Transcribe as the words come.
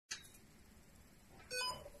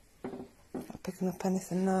Not picking up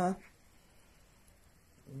anything now.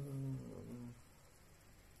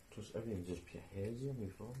 Everything just hazy on my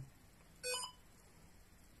phone.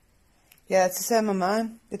 Yeah, it's the same on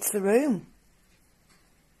mine. It's the room.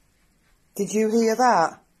 Did you hear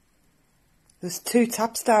that? There's 2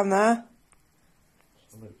 taps down there.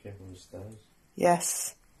 Somebody came on the stairs.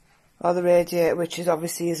 Yes. Or the radiator, which is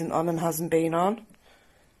obviously isn't on and hasn't been on.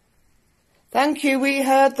 Thank you, we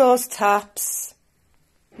heard those taps.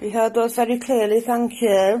 We heard those very clearly, thank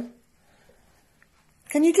you.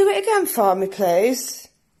 Can you do it again for me, please?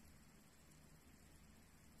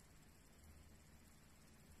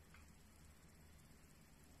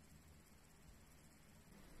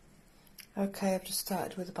 Okay, I've just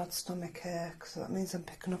started with a bad stomach ache, so that means I'm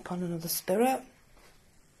picking up on another spirit.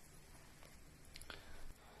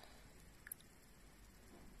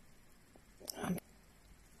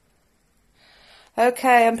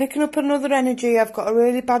 Okay, I'm picking up another energy. I've got a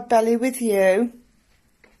really bad belly with you.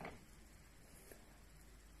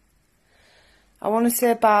 I want to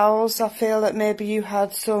say bowels. I feel that maybe you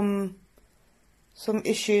had some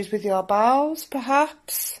issues with your bowels,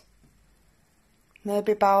 perhaps.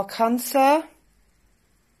 Maybe bowel cancer.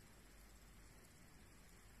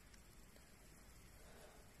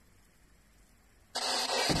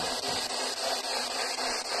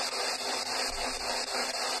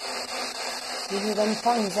 You hear them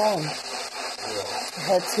bangs on? Yeah. I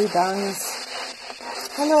heard 2 bangs.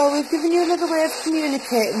 Hello, we've given you another way of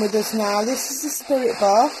communicating with us now. This is the spirit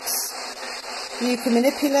box. You can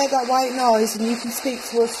manipulate that white noise and you can speak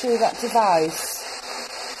to us through that device.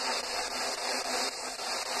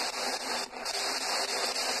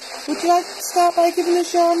 Would you like to start by giving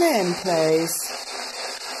us your name, please?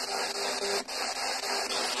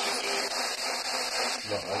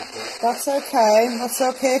 That's okay. That's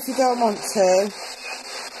okay if you don't want to.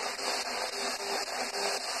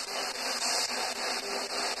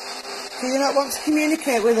 Do you not want to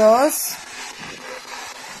communicate with us?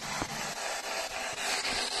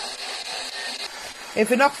 If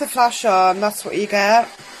we knock the flash on, that's what you get.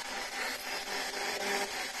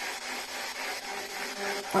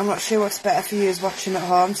 I'm not sure what's better for you is watching at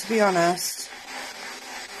home, to be honest.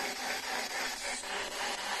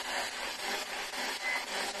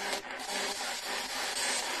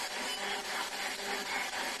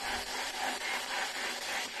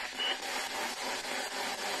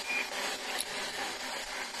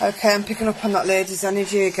 Okay, I'm picking up on that lady's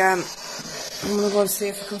energy again. I'm going to go and see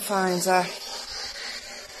if I can find her.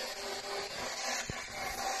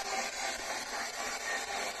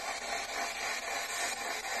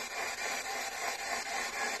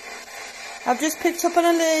 I've just picked up on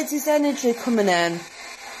a lady's energy coming in.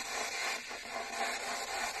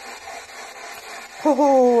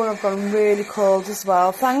 Oh, I've gone really cold as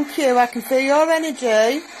well. Thank you, I can feel your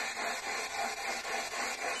energy.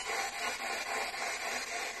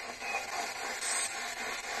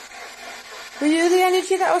 Were you the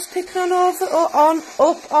energy that I was picking on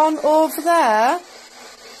over there?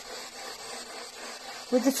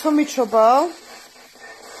 With the tummy trouble?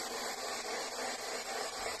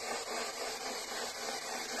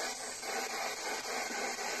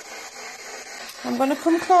 I'm going to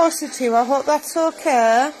come closer to you. I hope that's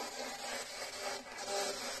okay.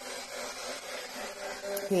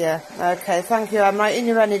 Yeah, okay, thank you. I'm right in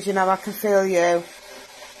your energy now. I can feel you.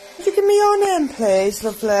 Would you give me your name, please,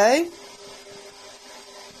 lovely?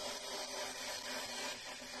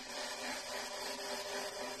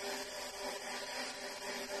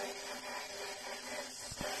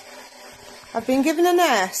 I've been given an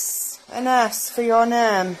S for your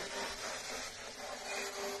name.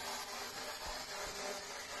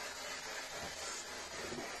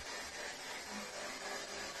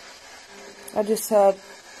 I just heard,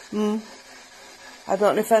 I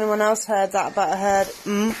don't know if anyone else heard that, but I heard,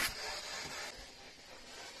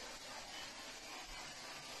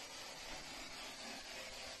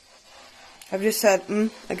 I've just said,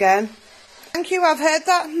 again. Thank you, I've heard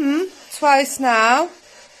that, twice now.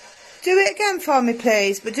 Do it again for me,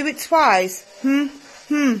 please, but do it twice.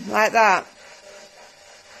 Like that.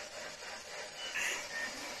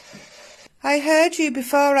 I heard you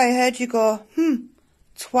before, I heard you go,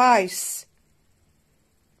 twice.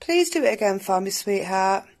 Please do it again for me,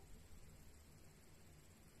 sweetheart.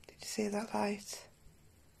 Did you see that light?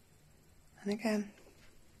 And again.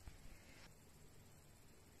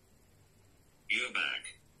 You're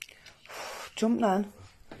back. Jump then.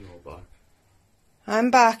 You're back. I'm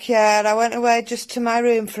back, yeah. I went away just to my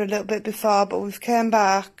room for a little bit before, but we've came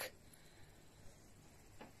back.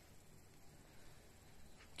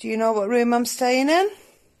 Do you know what room I'm staying in?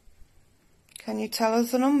 Can you tell us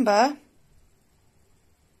the number?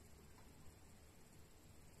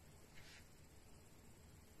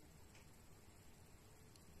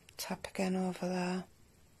 Tap again over there.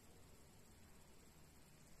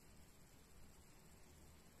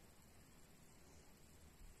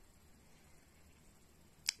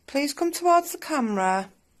 Please come towards the camera.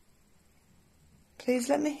 Please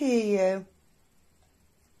let me hear you.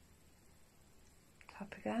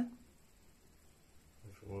 Tap again.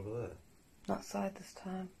 From over there? That side this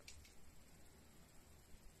time.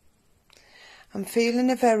 I'm feeling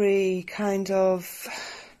a very kind of,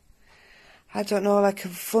 I don't know, like a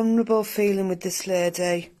vulnerable feeling with this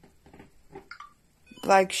lady.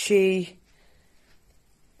 Like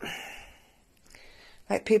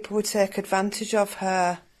like people would take advantage of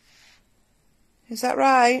her. Is that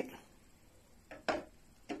right?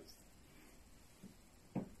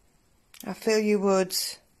 I feel you would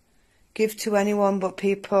give to anyone, but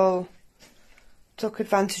people took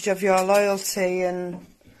advantage of your loyalty. And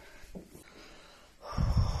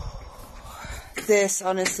this,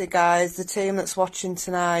 honestly guys, the team that's watching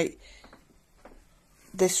tonight,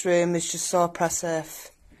 this room is just so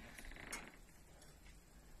oppressive.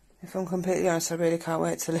 If I'm completely honest, I really can't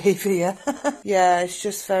wait to leave here. Yeah, it's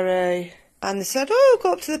just very... And they said, oh,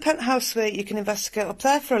 go up to the penthouse suite, you can investigate up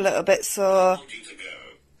there for a little bit, so...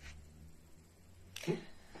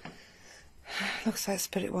 Looks like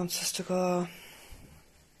Spirit wants us to go.